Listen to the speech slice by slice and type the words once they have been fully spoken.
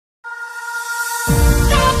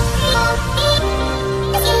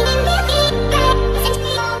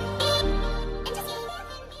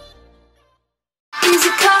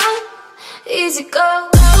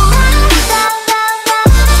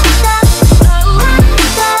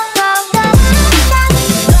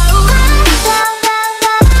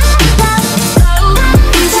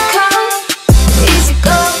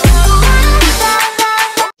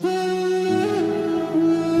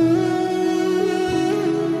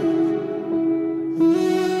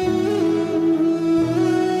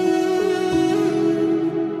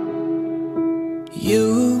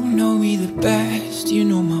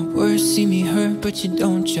but you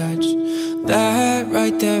don't judge. That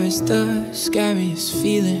right there is the scariest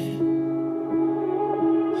feeling.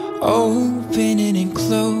 Opening and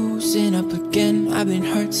closing up again. I've been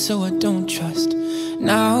hurt so I don't trust.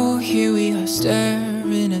 Now here we are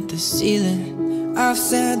staring at the ceiling. I've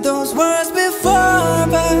said those words before,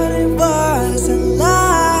 but it was a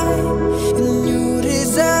lie. And you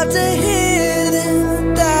deserve to hear them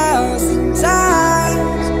 1,000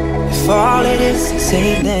 times. If all it is to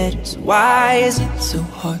say that is, why is it so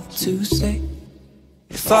hard to say?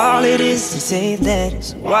 If all it is to say that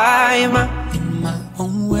is, why am I in my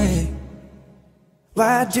own way?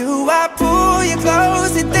 Why do I pull you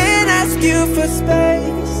close and then ask you for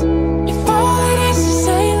space? If all it is to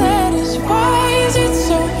say that is, why is it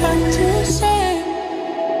so hard to say?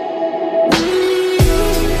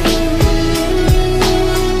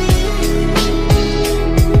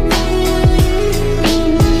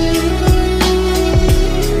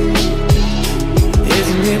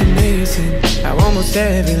 Isn't it amazing how almost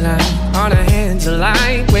every line on our hands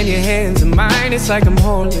align? When your hands are mine, it's like I'm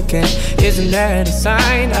whole again. Isn't that a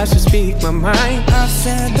sign I should speak my mind? I've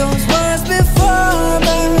said those words before,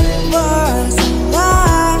 but it was a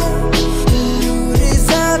lie. And you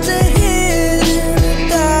deserve to hear them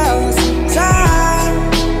 1,000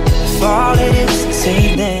 times. If all it is to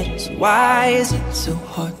say that is, why is it so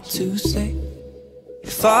hard to say?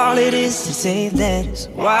 If all it is to say that is,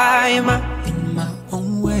 why am I in my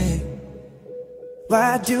own way?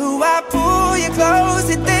 Why do I pull you close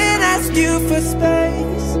and then ask you for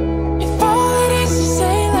space? If all it is to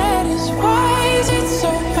say that is, why is it so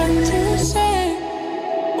hard to say?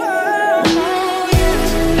 Whoa,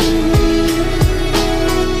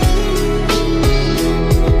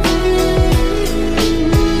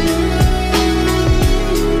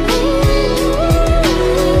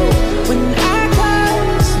 When I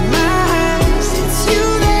close my eyes, it's you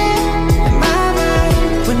there in my mind.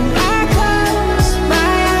 When I close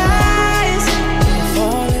my eyes, if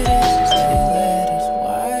all it is to say that is,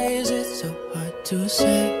 why is it so hard to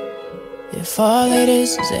say? If all it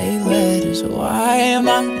is 8 letters, why am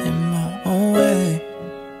I in my own way?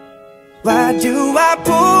 why do I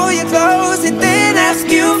pull you close and then ask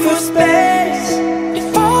you for space?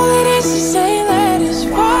 If all it is to say that is,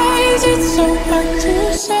 why is it so hard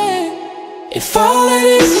to say? If all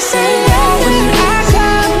it is to say